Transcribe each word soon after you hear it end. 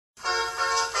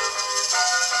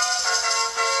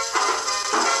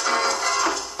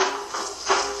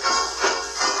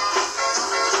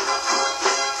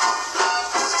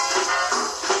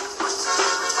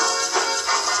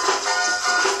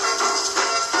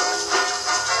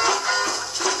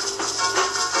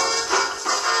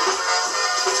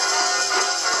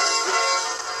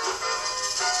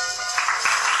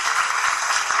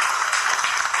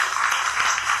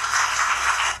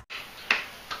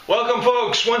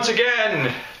folks, once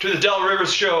again to the Del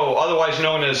Rivers Show, otherwise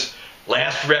known as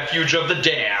Last Refuge of the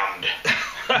Damned.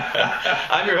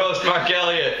 I'm your host, Mark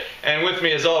Elliott, and with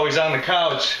me, as always, on the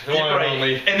couch, the one and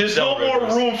only. And there's Del no more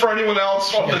Rivers. room for anyone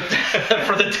else for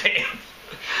the damned.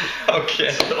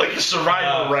 Okay. Like the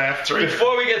survival raft, right?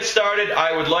 Before we get started,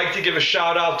 I would like to give a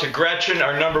shout out to Gretchen,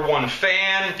 our #1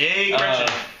 fan. Yay, Gretchen.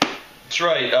 That's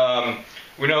right.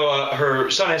 We know her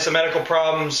son has some medical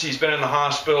problems. He's been in the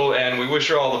hospital, and we wish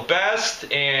her all the best.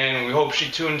 And we hope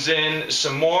she tunes in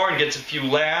some more and gets a few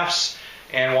laughs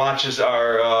and watches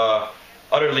our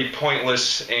utterly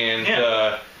pointless and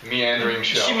meandering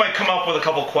show. She might come up with a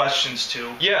couple questions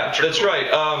too. Yeah, that's cool.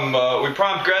 right. We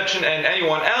prompt Gretchen and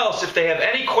anyone else, if they have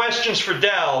any questions for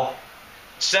Del,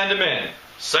 send them in.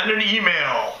 Send an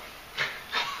email.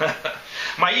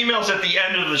 My email's at the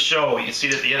end of the show. You can see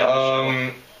it at the end of the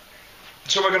show.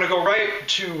 So we're going to go right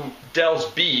to Del's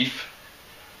beef.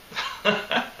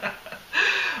 My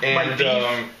And,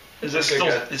 beef? Is it still?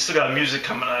 It's still got music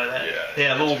coming out of that.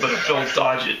 Yeah, a little bit of Phil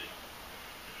Dodge it.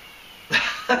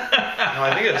 No,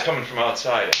 I think that's coming from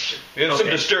outside, actually. We have some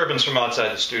disturbance from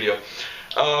outside the studio.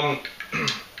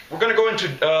 We're going to go into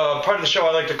part of the show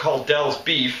I like to call Del's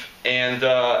beef. And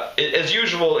as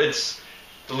usual, it's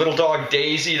the little dog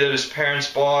Daisy that his parents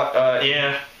bought.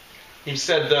 He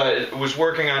said it was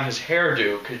working on his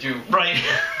hairdo. Could you... Right.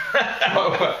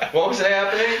 What was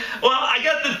happening? Well, I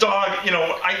got the dog,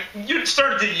 you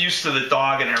started to get used to the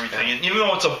dog and everything, and even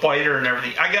though it's a biter and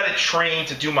everything, I got it trained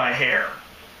to do my hair.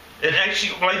 And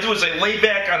actually, what I do is I lay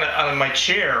back on my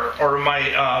chair, or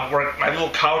my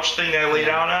little couch thing that I lay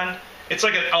down on. It's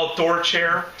like an outdoor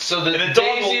chair. So the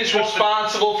Daisy is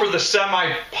responsible for the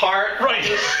semi-part? Right.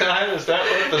 Is that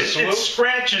what the swoop? It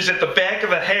scratches at the back of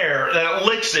the hair, then it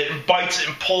licks it and bites it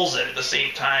and pulls it at the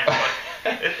same time.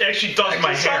 But it actually does my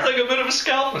hair. Sounds like a bit of a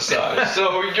scalp massage.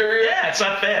 So yeah, it's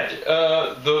not bad.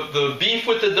 The beef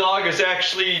with the dog is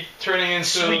actually turning into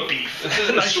sweet beef.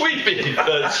 Sweet beef.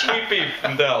 Sweet beef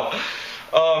from Del.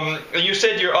 You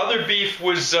said your other beef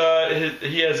was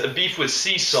he has a beef with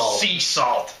sea salt. Sea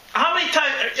salt. How many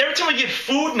times? Every time I get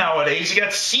food nowadays, you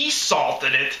got sea salt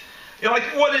in it.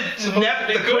 What did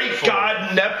the great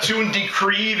god Neptune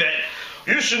decree that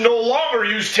you should no longer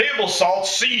use table salt?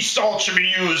 Sea salt should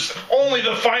be used. Only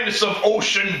the finest of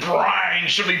ocean brine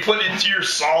should be put into your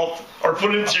salt or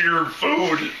put into your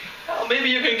food. Well, maybe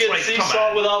you can get sea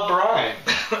salt without brine.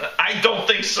 I don't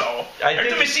think so. Every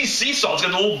time I see sea salt, it's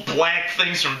got the little black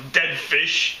things from dead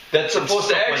fish. That's supposed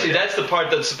to actually. That's the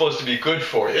part that's supposed to be good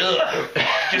for you.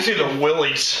 Gives you the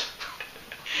willies.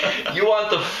 You want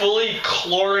the fully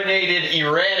chlorinated,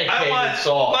 eradicated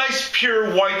salt. Nice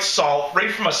pure white salt,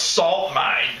 right from a salt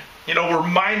mine. Where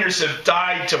miners have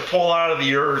died to pull out of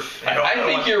the earth. I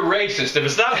think you're racist. If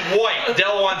it's not white,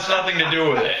 Del wants nothing to do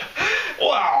with it.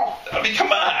 Wow. I mean,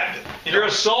 come on. You're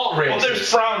a salt racist. Well,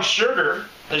 there's brown sugar.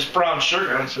 There's brown sugar.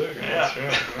 Brown sugar. Yeah.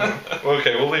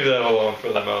 Okay, we'll leave that alone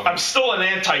for the moment. I'm still an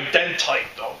anti-dentite,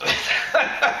 though.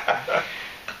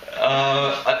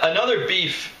 Another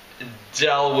beef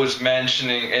Del was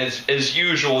mentioning, as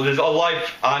usual, there's a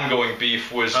ongoing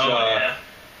beef was... a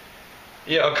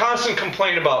constant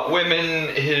complaint about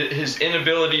women, his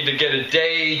inability to get a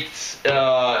date,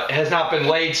 has not been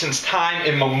laid since time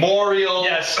immemorial.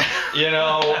 Yes.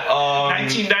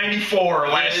 1994,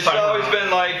 last it's time. It's always been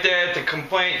like that. The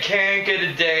complaint can't get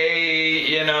a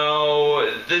date,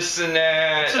 this and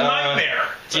that. It's a nightmare.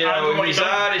 He's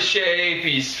out of shape,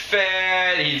 he's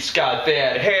fat, he's got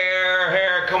bad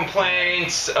hair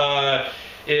complaints,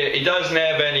 he doesn't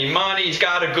have any money. He's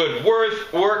got a good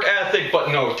work ethic,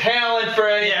 but no talent for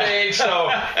anything. Yeah.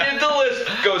 So the list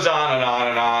goes on and on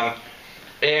and on.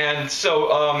 And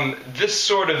so this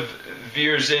sort of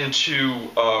veers into...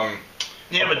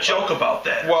 you have a joke about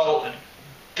that. Well,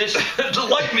 this...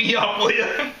 Light me up, will you?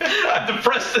 I'm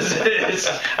depressed as it is.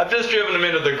 I've just driven him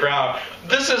into the ground.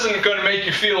 This isn't going to make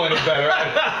you feel any better,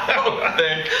 I don't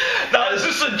think. Now, is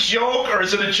this a joke, or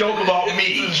is it a joke about me?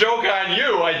 It's a joke on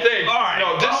you, I think. All right.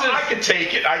 No, I can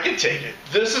take it.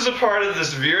 This is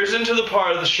this veers into the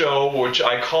part of the show which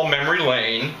I call Memory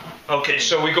Lane. Okay.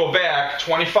 So we go back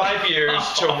 25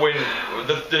 years to when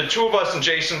the two of us and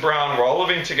Jason Brown were all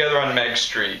living together on Meg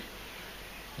Street.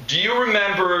 Do you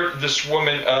remember this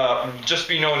woman, just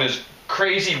be known as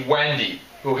Crazy Wendy,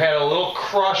 who had a little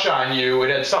crush on you?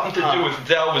 It had something to do with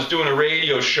Del was doing a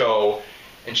radio show,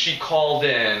 and she called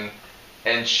in,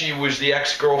 and she was the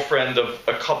ex-girlfriend of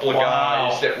a couple of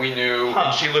guys that we knew,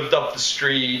 and she lived up the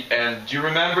street. And do you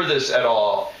remember this at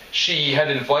all? She had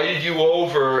invited you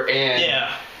over, and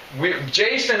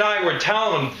Jason and I were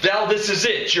telling him, Del, this is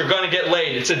it. You're going to get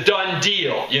laid. It's a done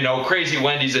deal. Crazy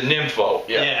Wendy's a nympho.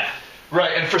 Yeah.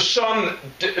 Right, and for some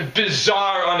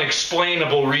bizarre,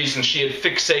 unexplainable reason, she had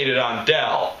fixated on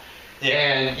Del. Yeah.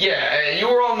 And you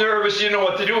were all nervous, you didn't know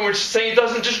what to do, and we're just saying,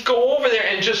 doesn't just go over there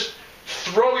and just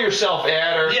throw yourself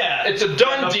at her. Yeah. It's a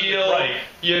done deal, right.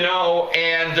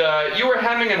 And you were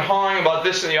hemming and hawing about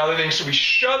this and the other thing, so we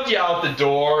shoved you out the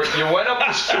door. You went up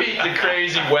the street to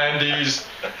Crazy Wendy's.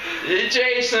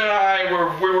 Jason and I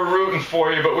we were rooting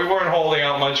for you, but we weren't holding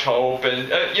out much hope.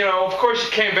 And, of course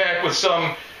you came back with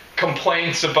some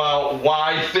complaints about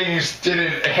why things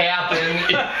didn't happen.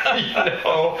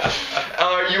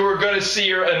 You were going to see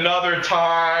her another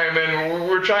time, and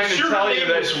we're trying to tell you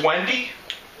that. Was Wendy?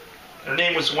 Her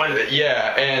name was Wendy.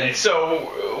 Yeah, and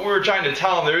so we were trying to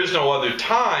tell him there is no other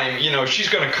time. She's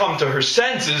going to come to her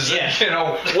senses. Yeah.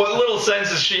 What little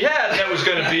senses she had, that was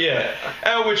going to be it.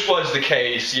 And which was the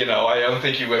case. I don't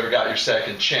think you ever got your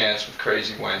second chance with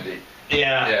Crazy Wendy.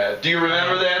 Yeah. Yeah. Do you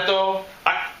remember that though?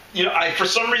 I for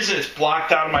some reason it's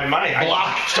blocked out of my mind.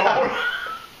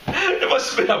 It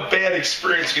must have been a bad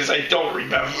experience because I don't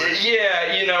remember.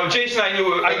 Yeah, Jason and I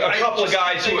knew a couple of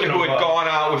guys who had gone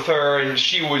out with her, and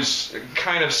she was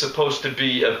kind of supposed to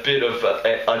be a bit of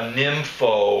a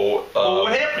nympho. Well,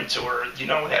 what happened to her? Do you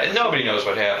know what happened? Nobody knows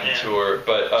what happened to her,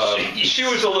 but she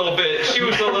was a little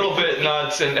bit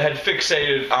nuts and had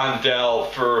fixated on Del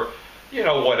for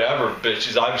whatever, bitch.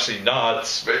 She's obviously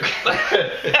nuts. But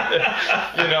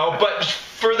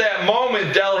for that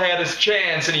moment, Del had his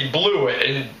chance and he blew it.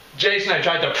 And Jason and I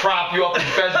tried to prop you up as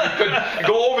best we could.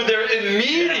 Go over there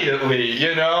immediately,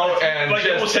 and it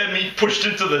almost had me pushed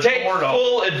into the take door.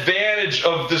 Full advantage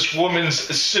of this woman's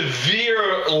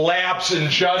severe lapse in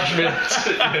judgment.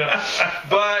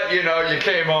 But you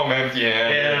came home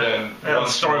empty-handed. And that's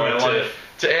the story of my life.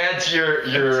 To add to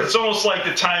your it's almost like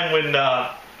the time when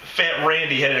Fat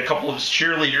Randy had a couple of his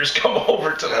cheerleaders come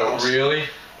over to those. Oh, really?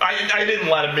 I didn't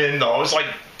let him in, though. I was like,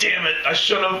 damn it, I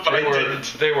should have, but I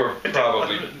didn't. They were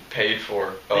probably paid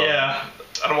for. Yeah,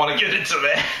 I don't want to get into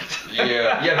that.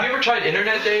 Yeah. Have you ever tried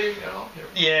internet dating at all?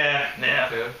 Yeah.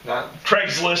 Not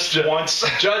Craigslist once.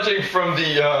 Judging from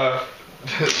the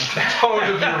tone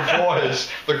of your voice,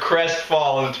 the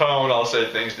crestfallen tone, I'll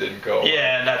say things didn't go.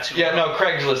 Yeah, not too well. No,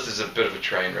 Craigslist is a bit of a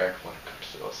train wreck when it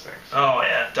comes to those things. Oh,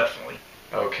 yeah, definitely.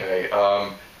 Okay.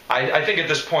 I think at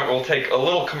this point we'll take a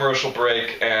little commercial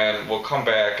break and we'll come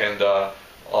back and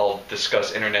I'll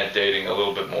discuss internet dating a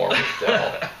little bit more with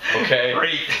Del. Okay?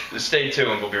 Great. Stay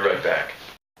tuned. We'll be right back.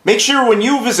 Make sure when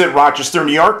you visit Rochester,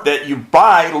 New York, that you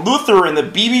buy Luther and the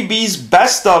BBB's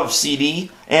Best Of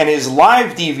CD and his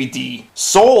live DVD,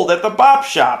 sold at the Bop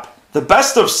Shop. The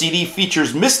Best Of CD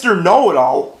features Mr.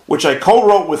 Know-It-All, which I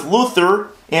co-wrote with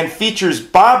Luther, and features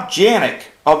Bob Janik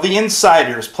of The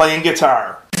Insiders playing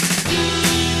guitar.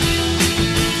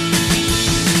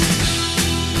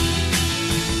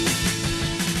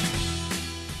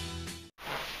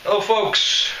 Hello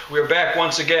folks, we're back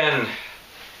once again,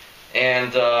 and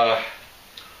as I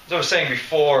was saying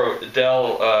before,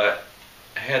 Del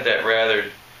had that rather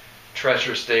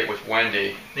treacherous date with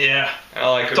Wendy. Yeah.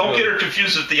 Don't get her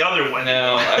confused with the other one.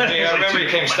 No, I remember he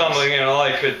came stumbling in, and all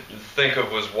I could think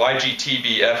of was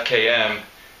YGTB FKM.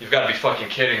 You've got to be fucking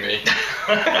kidding me.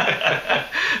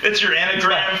 That's your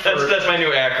anagram? That's my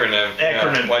new acronym.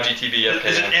 Acronym. Yeah, YGTB FKM.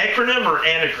 Is it acronym or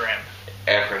anagram?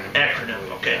 Acronym.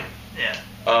 Acronym, okay. Yeah.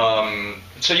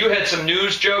 So you had some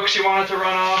news jokes you wanted to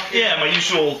run off? Yeah, my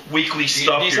usual weekly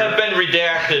stuff. These have been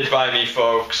redacted by me,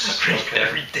 folks.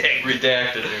 Okay.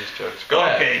 Redacted news jokes. Go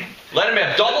ahead. Okay. Let him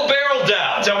have double barrel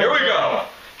down. Here we go.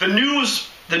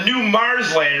 The new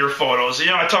Mars lander photos.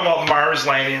 I talk about Mars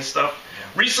landing and stuff.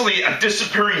 Yeah. Recently, a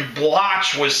disappearing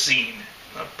blotch was seen.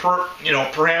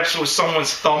 Perhaps it was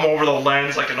someone's thumb over the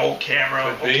lens, like an old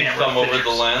camera. Could be thumb over the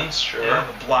lens, sure. Yeah,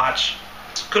 the blotch.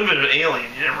 Could have been an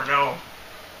alien, you never know.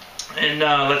 And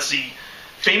let's see.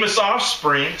 Famous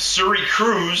offspring, Suri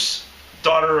Cruise,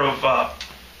 daughter of...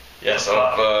 yes.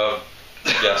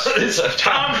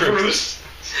 Tom Cruise.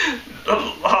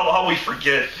 How we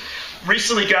forget. She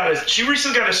recently got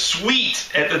a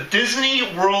suite at the Disney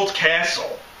World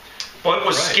Castle, but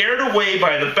was scared away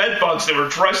by the bedbugs that were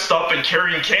dressed up and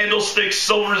carrying candlesticks,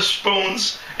 silver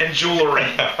spoons, and jewelry.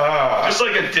 Just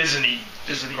like a Disney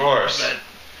of course. Bed.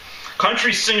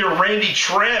 Country singer Randy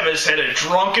Travis had a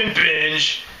drunken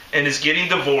binge and is getting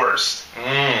divorced.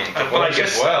 Divorced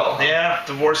as well. Yeah,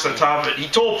 divorced on top of it. He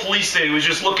told police that he was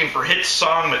just looking for hit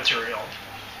song material.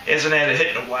 He hasn't had a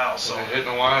hit in a while, so. It's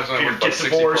only worth about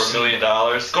 $64 million.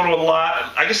 Go to a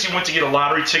lot. I guess he went to get a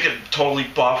lottery ticket, totally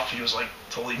buff. He was like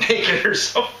totally naked or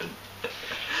something.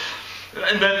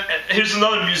 And then here's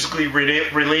another musically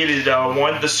related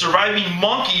one. The Surviving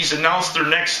Monkeys announced their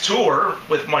next tour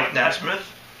with Mike Nesmith.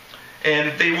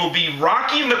 and they will be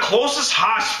rocking the closest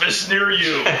hospice near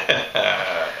you.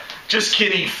 Just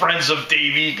kidding, friends of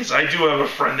Davy, because I do have a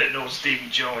friend that knows Davy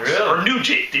Jones. Really? Or knew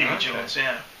Davy Jones,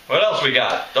 yeah. What else we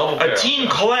got? Double barrel. A team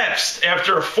collapsed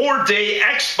after a 4-day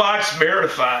Xbox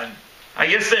marathon. I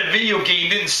guess that video game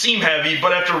didn't seem heavy,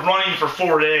 but after running for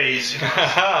 4 days, you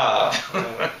know.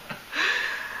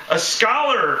 A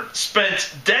scholar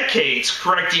spent decades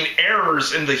correcting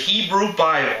errors in the Hebrew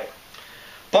Bible,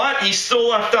 but he still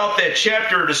left out that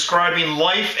chapter describing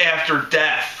life after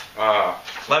death.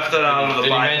 Left it out of the Bible.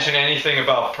 Did he mention anything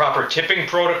about proper tipping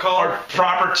protocol? Or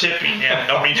proper tipping, yeah.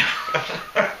 No, we don't.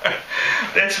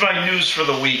 That's my news for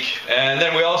the week. And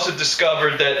then we also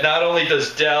discovered that not only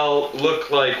does Dell look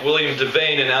like William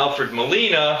Devane and Alfred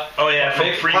Molina,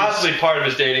 possibly part of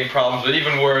his dating problems, but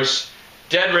even worse,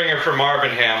 dead ringer for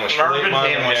Marvin Hamlish. Marvin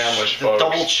Hamlish, the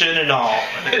double chin and all.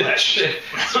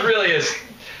 It's really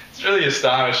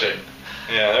astonishing.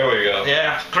 Yeah, there we go.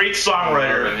 Yeah, great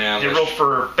songwriter. He wrote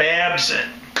for Babs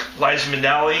and Liza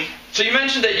Minnelli. So you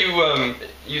mentioned that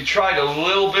you tried a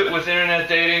little bit with internet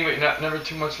dating, but never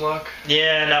too much luck.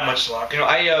 Yeah, not much luck. You know,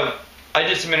 I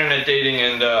did some internet dating,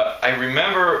 and I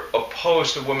remember a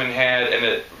post a woman had, and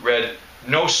it read,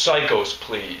 "No psychos,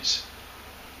 please."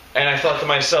 And I thought to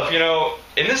myself, you know,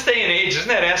 in this day and age, isn't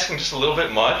that asking just a little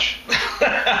bit much?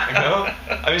 You know,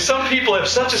 I mean, some people have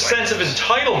such a sense of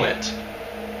entitlement.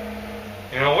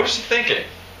 You know, what is she thinking?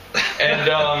 And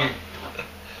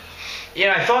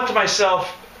I thought to myself,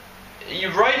 you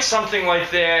write something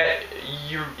like that,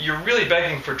 you're really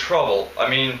begging for trouble. I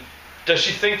mean, does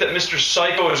she think that Mr.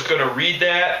 Psycho is going to read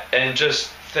that and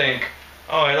just think,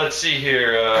 oh, let's see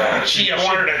here. She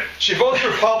votes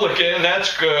Republican,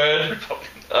 that's good.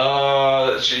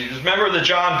 She's a member of the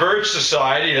John Birch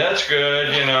Society, that's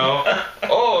good, you know.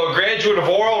 Oh, a graduate of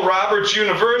Oral Roberts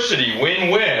University,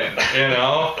 win-win, you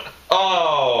know.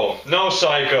 Oh, no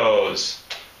psychos.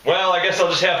 Well, I guess I'll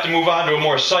just have to move on to a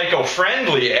more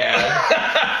psycho-friendly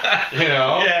ad. You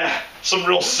know? Yeah, some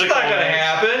real sick. It's not going to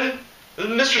happen.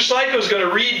 Mr. Psycho's going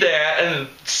to read that and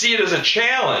see it as a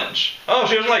challenge. Oh,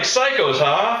 she doesn't like psychos,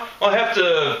 huh? Well, I have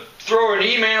to throw her an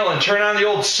email and turn on the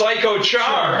old psycho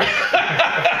charm.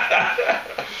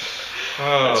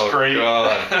 That's great.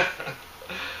 God.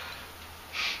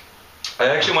 I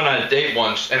actually went on a date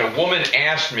once, and a woman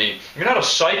asked me, "You're not a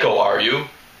psycho, are you?"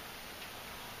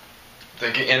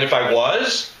 And if I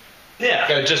was,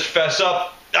 I'd just fess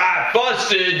up.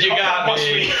 Busted, you got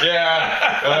me.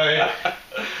 Yeah.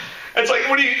 It's like,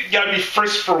 what do you gotta be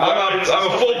frisked for weapons? I'm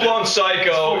a full-blown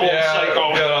psycho. Psycho.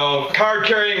 You know,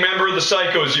 card-carrying member of the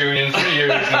Psychos Union, 3 years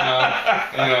now.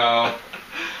 You know.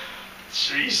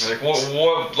 Jeez. Like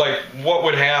what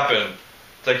would happen?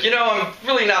 It's like, you know, I'm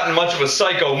really not in much of a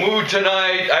psycho mood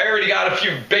tonight. I already got a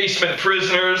few basement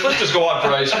prisoners. Let's just go out for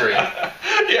ice cream.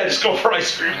 Yeah, just go for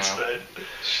ice cream instead.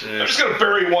 I'm just going to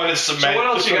bury one in cement. So what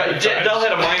else you got? Dell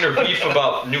had a minor beef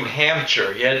about New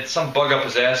Hampshire. He had some bug up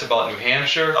his ass about New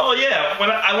Hampshire. Oh, yeah. When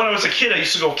I was a kid, I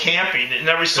used to go camping. And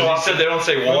every so often... He said they don't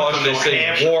say wash, they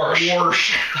say warsh.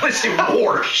 Warsh. They say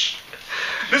warsh.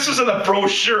 This was in a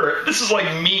brochure. This is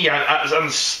like me on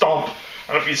the stump.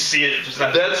 I don't know if you see it.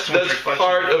 That's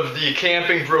part of the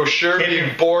camping brochure,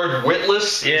 being bored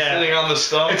witless, sitting on the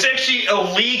stump. It's actually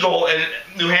illegal in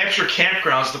New Hampshire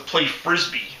campgrounds to play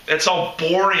Frisbee. That's how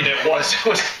boring it was.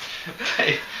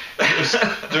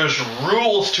 There's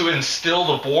rules to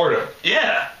instill the boredom.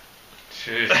 Yeah.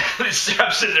 Jeez.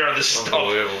 I'm sitting there on the stump.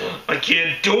 Unbelievable. I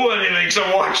can't do anything, so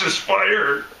watch this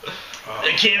fire.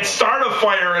 I can't start a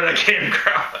fire in a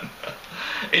campground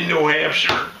in New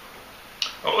Hampshire.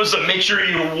 What was it? Make sure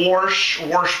you wash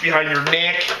behind your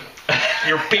neck,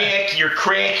 your back, your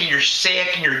crack, and your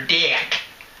sack, and your dick.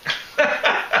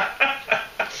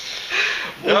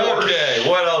 Okay,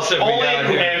 what else have we got here?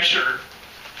 Only New Hampshire.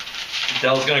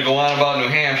 Dell's going to go on about New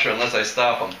Hampshire unless I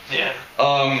stop him. Yeah.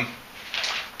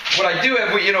 What I do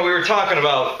have, we were talking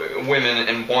about women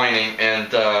and whining,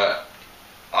 and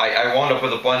I wound up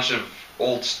with a bunch of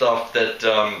old stuff that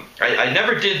I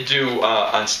never did do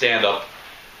on stand-up.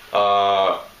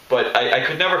 But I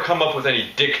could never come up with any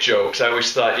dick jokes. I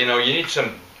always thought, you need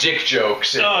some dick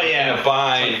jokes in a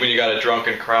bind when you got a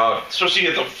drunken crowd. Especially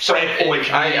at the Frank Boy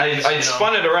comedians. I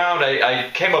spun it around.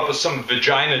 I came up with some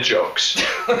vagina jokes.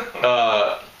 Kind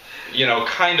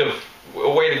of a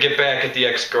way to get back at the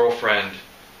ex-girlfriend,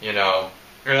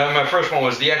 My first one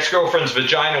was, the ex-girlfriend's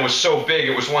vagina was so big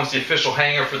it was once the official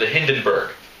hangar for the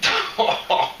Hindenburg.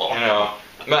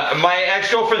 My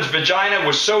ex-girlfriend's vagina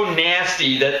was so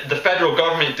nasty that the federal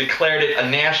government declared it a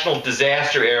national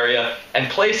disaster area and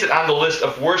placed it on the list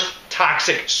of worst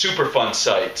toxic Superfund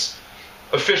sites.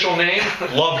 Official name,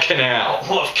 Love Canal.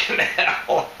 Love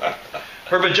Canal.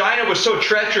 Her vagina was so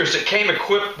treacherous it came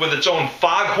equipped with its own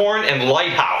foghorn and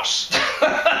lighthouse.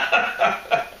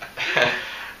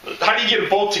 How do you get a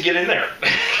boat to get in there?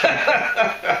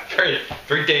 Very,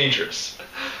 very dangerous.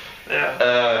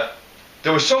 Yeah.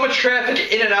 There was so much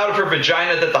traffic in and out of her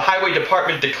vagina that the highway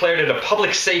department declared it a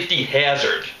public safety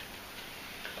hazard.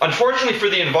 Unfortunately for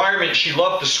the environment, she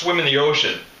loved to swim in the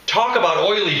ocean. Talk about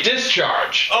oily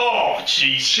discharge. Oh,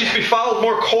 jeez. She's befouled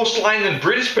more coastline than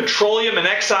British Petroleum and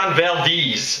Exxon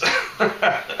Valdez.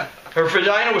 Her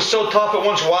vagina was so tough it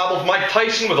once wobbled Mike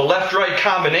Tyson with a left-right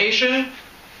combination.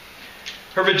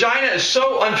 Her vagina is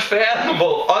so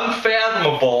unfathomable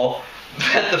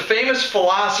that the famous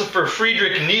philosopher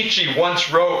Friedrich Nietzsche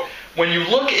once wrote, when you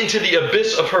look into the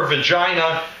abyss of her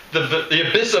vagina, the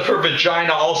abyss of her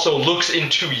vagina also looks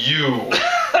into you.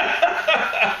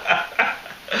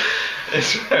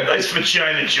 Nice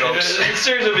vagina jokes. A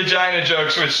series of vagina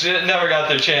jokes which never got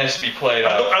their chance to be played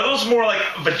out. Are those more like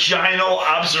vaginal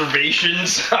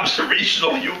observations?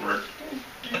 Observational humor?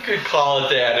 You could call it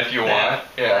that if you want.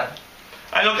 Yeah.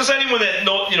 I know, because anyone that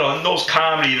knows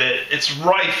comedy, that it's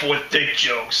rife with dick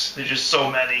jokes. There's just so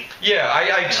many. Yeah,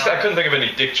 I couldn't think of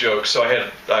any dick jokes, so I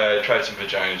tried some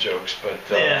vagina jokes, but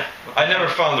I never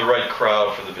found the right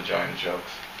crowd for the vagina jokes.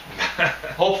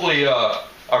 Hopefully,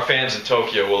 our fans in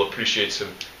Tokyo will appreciate some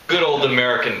good old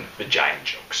American vagina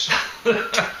jokes.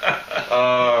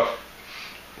 I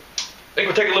think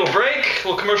we'll take a little break, a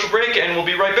little commercial break, and we'll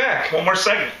be right back. One more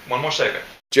segment.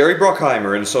 Jerry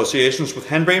Bruckheimer, in association with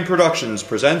Henbane Productions,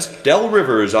 presents Del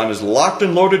Rivers on his Locked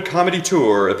and Loaded comedy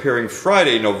tour, appearing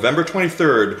Friday, November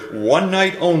 23rd, one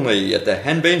night only, at the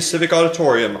Henbane Civic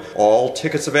Auditorium. All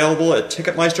tickets available at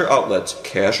Ticketmeister outlets,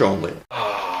 cash only.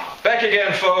 Back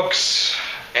again, folks.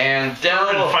 And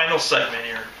Del, in the final segment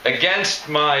here. Against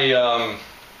my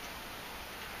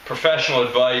professional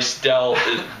advice, Del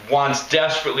wants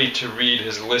desperately to read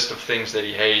his list of things that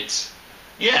he hates.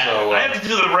 Yeah, so, I have to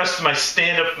do the rest of my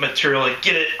stand-up material to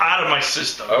get it out of my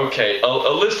system. Okay, a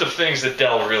list of things that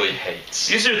Del really hates.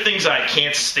 These are things I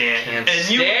can't stand.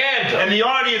 And the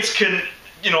audience can,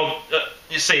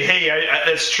 you say, hey,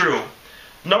 that's true.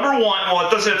 Number one, well, it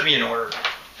doesn't have to be in order.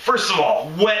 First of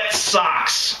all, wet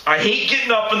socks. I hate getting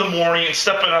up in the morning and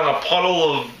stepping on a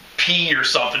puddle of pee or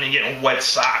something and getting wet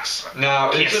socks.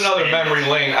 Now, it's another memory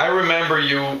lane. I remember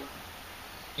you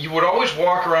would always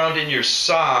walk around in your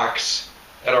socks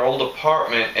at our old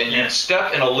apartment, and you'd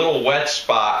step in a little wet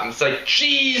spot, and it's like,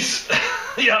 jeez!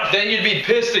 Yeah. Then you'd be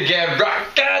pissed again. God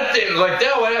damn, like,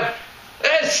 Del, what happened?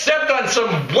 I stepped on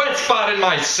some wet spot in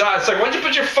my socks. It's like, why don't you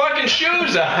put your fucking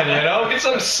shoes on, Get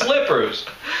some slippers.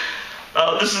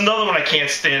 This is another one I can't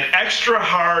stand. Extra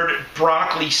hard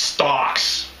broccoli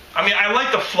stalks. I mean, I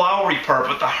like the floury part,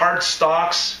 but the hard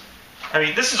stalks,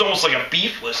 this is almost like a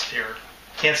beef list here.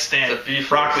 Can't stand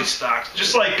broccoli stalks.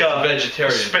 Just like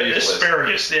vegetarian beef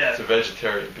asparagus, list. Yeah. It's a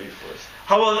vegetarian beef list.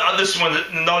 How about this one,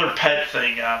 another pet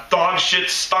thing? Dog shit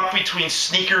stuck between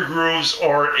sneaker grooves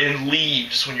or in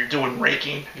leaves when you're doing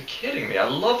raking. You're kidding me. I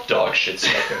love dog shit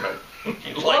stuck in my...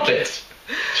 You love it.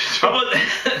 How about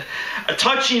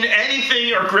touching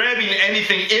anything or grabbing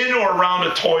anything in or around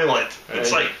a toilet?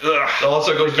 It's like, ugh. It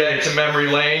also goes back to memory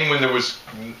lane when there was...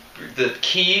 The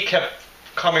key kept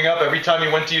coming up every time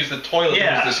you went to use the toilet.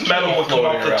 Yeah, there was this metal would come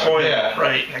up the toilet. Yeah.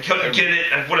 Right. I couldn't get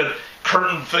it. I put a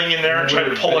curtain thing in there and tried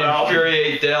to pull it out.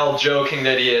 Infuriate Del joking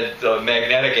that he had a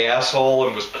magnetic asshole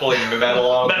and was pulling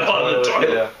metal out of the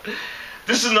toilet. Yeah.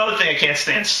 This is another thing I can't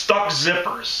stand. Stuck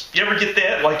zippers. You ever get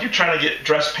that? Like you're trying to get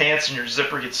dress pants and your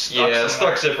zipper gets stuck. Yeah,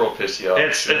 stuck zipper will piss you off.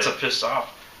 It's a piss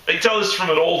off. I can tell this from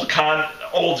an old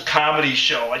comedy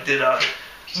show. I did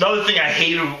another thing I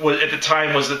hated at the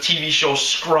time was the TV show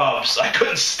Scrubs. I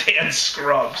couldn't stand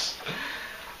Scrubs.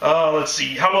 Let's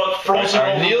see. How about Frozen Our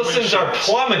over Nielsen's are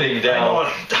plummeting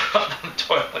down.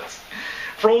 Toilets.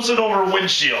 Frozen over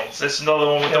windshields. That's another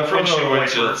one with the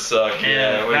windshield suck.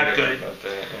 Yeah, not good.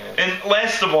 And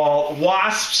last of all,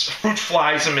 wasps, fruit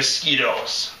flies, and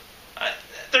mosquitoes.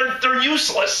 They're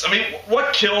useless. I mean,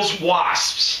 what kills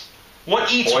wasps?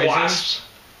 What eats wasps?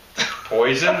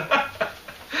 Poison?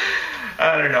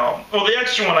 I don't know. Well, the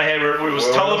extra one I had was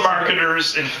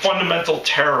telemarketers and fundamental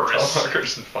terrorists.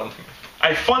 Telemarketers and fundamental.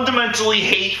 I fundamentally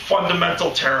hate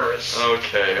fundamental terrorists.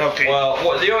 Okay.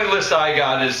 Well, the only list I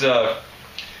got is I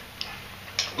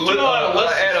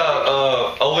had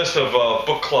a list of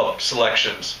book club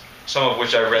selections, some of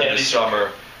which I read this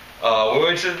summer,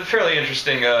 which is fairly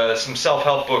interesting. Some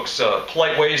self-help books,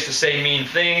 Polite Ways to Say Mean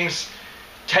Things,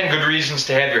 10 Good Reasons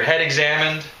to Have Your Head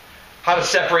Examined, How to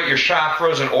Separate Your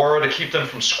Chakras and Aura to Keep Them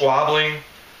from Squabbling,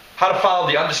 how to follow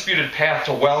the undisputed path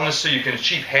to wellness so you can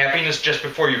achieve happiness just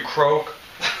before you croak,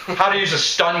 how to use a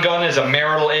stun gun as a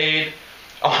marital aid,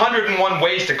 101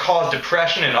 ways to cause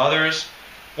depression in others,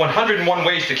 101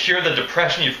 ways to cure the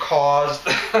depression you've caused,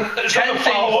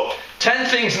 10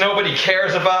 things nobody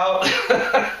cares about,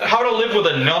 how to live with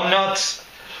a numbnuts,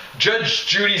 Judge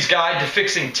Judy's Guide to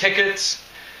Fixing Tickets,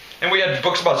 and we had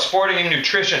books about sporting and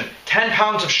nutrition, 10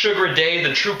 pounds of sugar a day,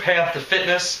 the true path to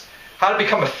fitness, how to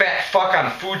become a fat fuck on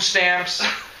food stamps,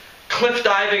 cliff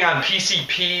diving on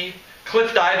PCP,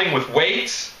 cliff diving with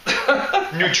weights,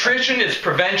 nutrition is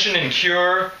prevention and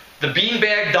cure, the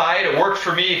beanbag diet, it worked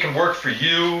for me, it can work for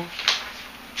you.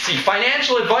 See,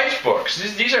 financial advice books,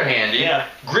 these are handy. Yeah.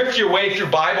 Grift your way through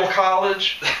Bible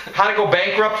college, how to go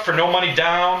bankrupt for no money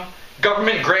down,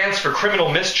 government grants for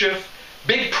criminal mischief,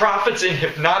 big profits in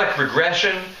hypnotic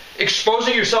regression,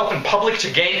 exposing yourself in public to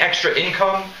gain extra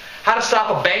income, how to stop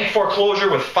a bank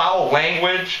foreclosure with foul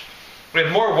language. We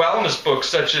have more wellness books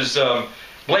such as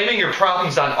Blaming Your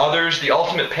Problems on Others, The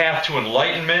Ultimate Path to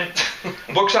Enlightenment,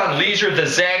 books on leisure, The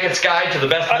Zaggett's Guide to the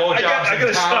Best Blowjobs in Town. I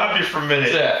gotta stop you for a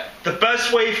minute. What's that? The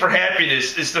best way for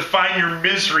happiness is to find your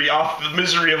misery off the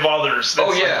misery of others.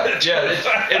 Oh yeah.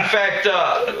 In fact,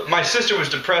 my sister was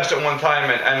depressed at one time,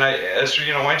 and I asked her,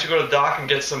 why don't you go to the doc and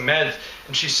get some meds?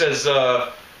 And she says, I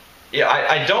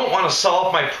don't want to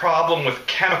solve my problem with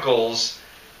chemicals.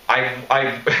 I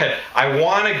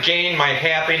want to gain my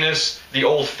happiness the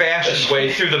old-fashioned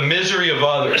way through the misery of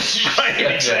others. Right,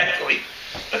 exactly.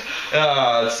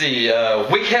 Let's see,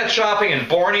 wig hat shopping in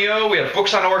Borneo. We have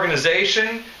books on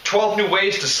organization, 12 new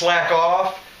ways to slack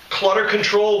off, clutter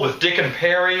control with Dick and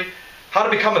Perry, how to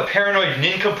become a paranoid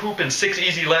nincompoop in 6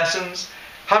 easy lessons,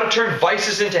 how to turn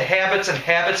vices into habits and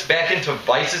habits back into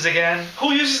vices again.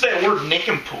 Who uses that word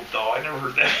nincompoop, though? I never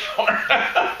heard that before.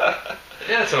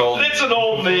 Yeah, it's an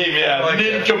old name, yeah. Like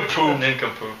nincompoop.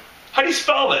 Nincompoop. How do you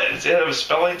spell that? Does it have a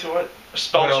spelling to it? A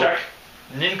spell check?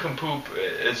 Nincompoop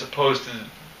as opposed to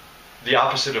the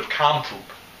opposite of compoop.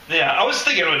 Yeah, I was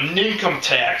thinking of a nincome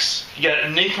tax. You got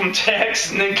nincome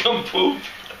tax, nincompoop.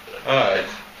 Alright.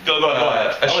 Go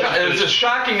ahead. There's a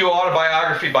shocking new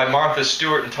autobiography by Martha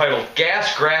Stewart entitled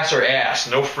Gas, Grass, or Ass,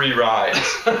 No Free Rides.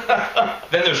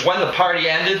 Then there's When the Party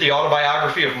Ended, the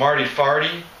autobiography of Marty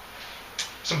Farty.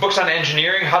 Some books on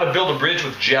engineering, how to build a bridge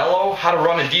with Jell-O, how to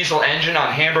run a diesel engine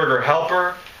on Hamburger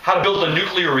Helper, how to build a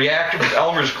nuclear reactor with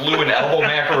Elmer's glue and elbow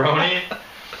macaroni.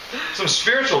 Some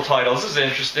spiritual titles, this is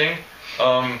interesting.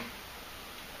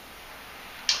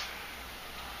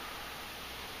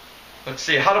 Let's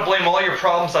see, how to blame all your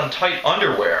problems on tight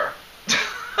underwear.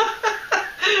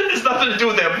 It's nothing to do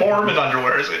with that Mormon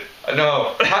underwear, is it?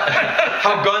 No.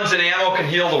 How guns and ammo can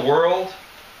heal the world.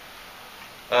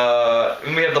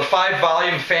 And we have the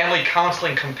 5-volume Family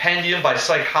Counseling Compendium by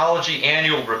Psychology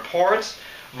Annual Reports.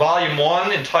 Volume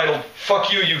 1, entitled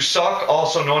Fuck You, You Suck,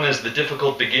 also known as The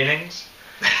Difficult Beginnings.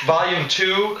 Volume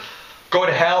 2, Go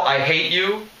to Hell, I Hate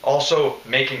You, also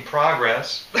Making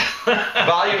Progress.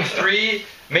 Volume 3,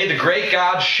 May the Great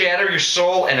God Shatter Your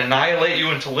Soul and Annihilate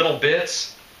You into Little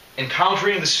Bits,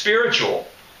 Encountering the Spiritual.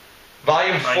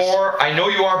 Volume 4, I Know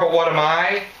You Are But What Am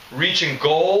I, Reaching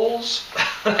Goals.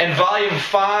 And Volume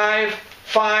 5,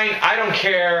 Fine, I Don't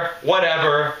Care,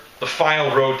 Whatever, The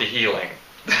Final Road to Healing.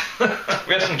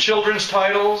 We have some children's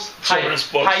titles. Children's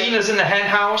books. Hyenas in the Hen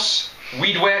House,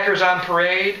 Weed Whackers on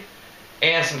Parade,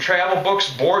 and some travel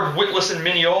books, Bored Witless in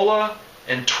Mineola,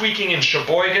 and Tweaking in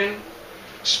Sheboygan.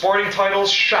 Sporting titles,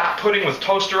 Shot Putting with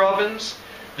Toaster Ovens,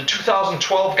 the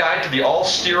 2012 Guide to the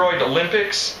All-Steroid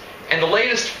Olympics, and the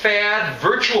latest fad,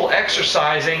 Virtual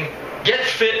Exercising, Get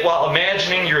Fit While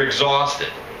Imagining You're Exhausted.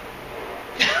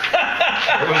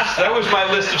 That was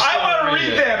my list of stuff. I want to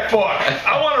read that book.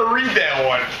 I want to read that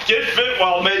one. Get Fit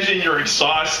While Imagining You're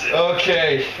Exhausted.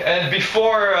 Okay, and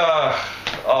before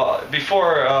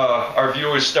our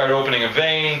viewers start opening a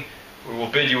vein, we will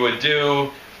bid you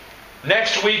adieu.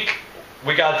 Next week,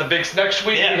 we got the big. Next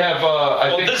week we have.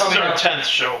 This is our 10th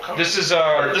show. This is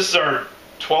our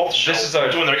 12th show. This is our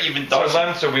We're doing our even dozen.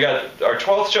 11th, so we got our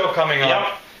 12th show coming up.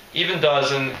 Yep. Even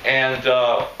dozen, and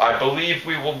I believe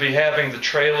we will be having the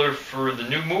trailer for the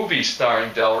new movie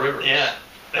starring Del Rivers. Yeah.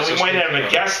 And we might have a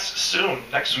guest soon.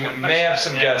 Next week. We may have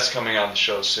some guests coming on the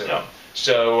show soon. Yep.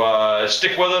 So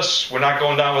stick with us. We're not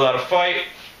going down without a fight.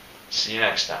 See you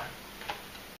next time.